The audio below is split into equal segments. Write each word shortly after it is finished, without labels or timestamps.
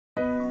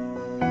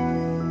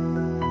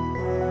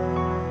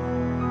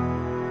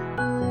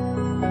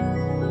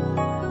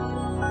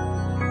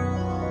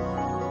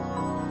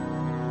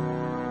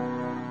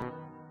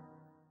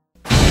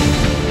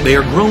They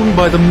are grown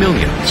by the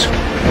millions,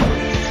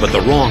 but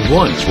the wrong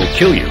ones will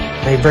kill you.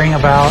 They bring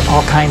about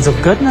all kinds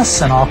of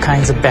goodness and all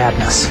kinds of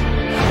badness.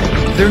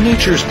 They're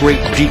nature's great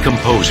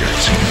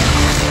decomposers.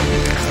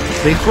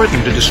 They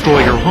threaten to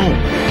destroy your home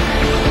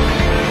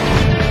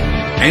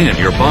and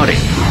your body.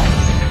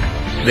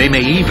 They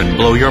may even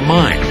blow your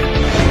mind.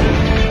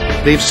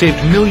 They've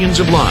saved millions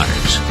of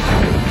lives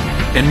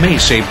and may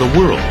save the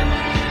world.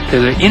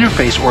 They're the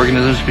interface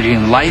organisms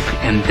between life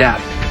and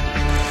death.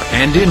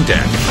 And in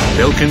death,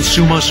 they'll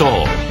consume us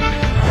all.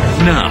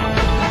 Now,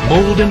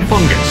 mold and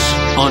fungus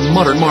on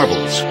Modern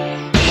Marvels.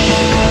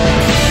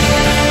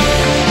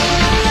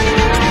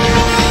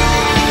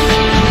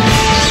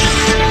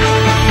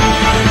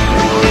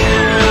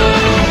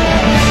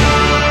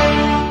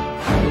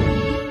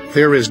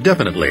 There is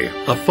definitely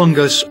a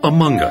fungus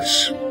among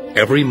us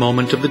every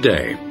moment of the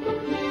day.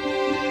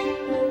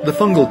 The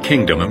fungal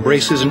kingdom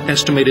embraces an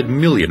estimated 1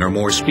 million or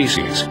more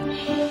species.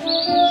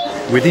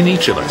 Within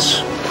each of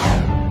us,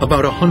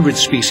 about 100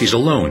 species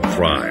alone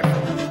thrive.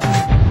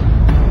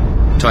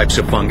 Types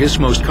of fungus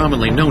most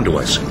commonly known to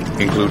us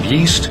include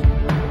yeast,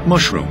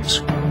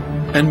 mushrooms,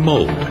 and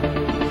mold.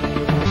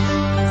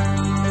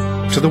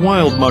 To the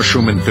wild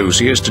mushroom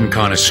enthusiast and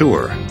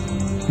connoisseur,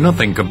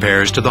 nothing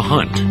compares to the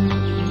hunt.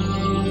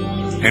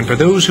 And for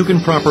those who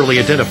can properly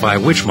identify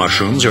which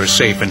mushrooms are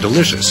safe and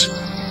delicious,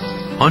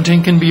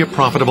 hunting can be a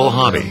profitable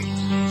hobby.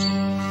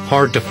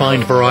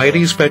 Hard-to-find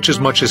varieties fetch as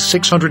much as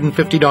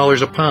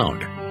 $650 a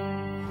pound.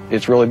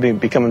 It's really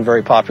becoming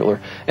very popular.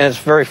 And it's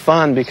very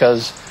fun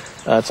because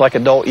it's like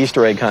adult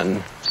Easter egg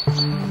hunting.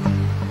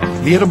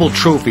 The edible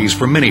trophies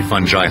for many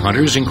fungi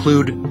hunters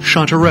include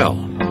chanterelle,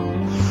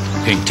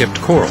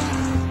 pink-tipped coral,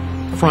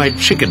 fried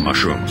chicken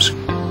mushrooms,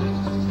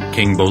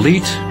 king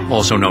bolete,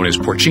 also known as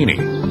porcini,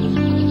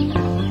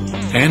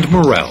 and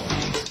morel,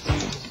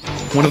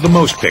 one of the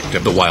most picked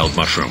of the wild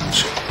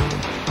mushrooms.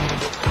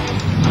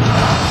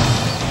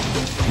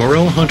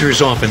 Morel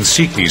hunters often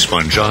seek these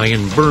fungi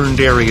in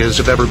burned areas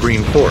of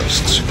evergreen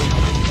forests.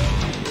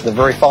 The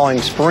very following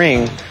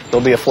spring,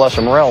 there'll be a flush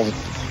of morels.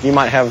 You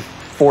might have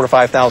 4,000 to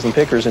 5,000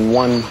 pickers in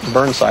one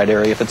burnsite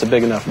area if it's a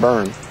big enough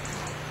burn.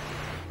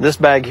 This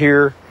bag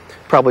here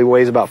probably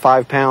weighs about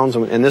 5 pounds,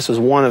 and this is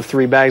one of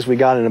 3 bags we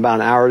got in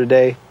about an hour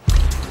today.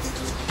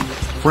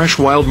 Fresh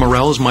wild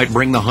morels might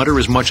bring the hunter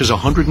as much as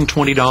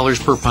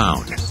 $120 per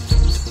pound.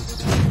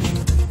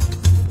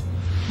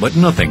 But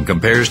nothing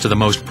compares to the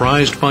most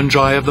prized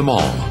fungi of them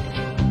all,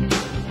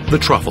 the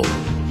truffle.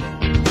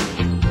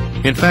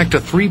 In fact, a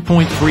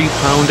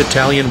 3.3-pound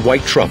Italian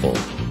white truffle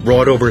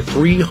brought over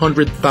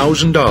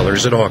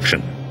 $300,000 at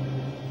auction.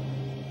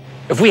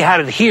 If we had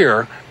it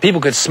here, people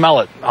could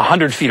smell it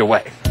 100 feet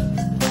away.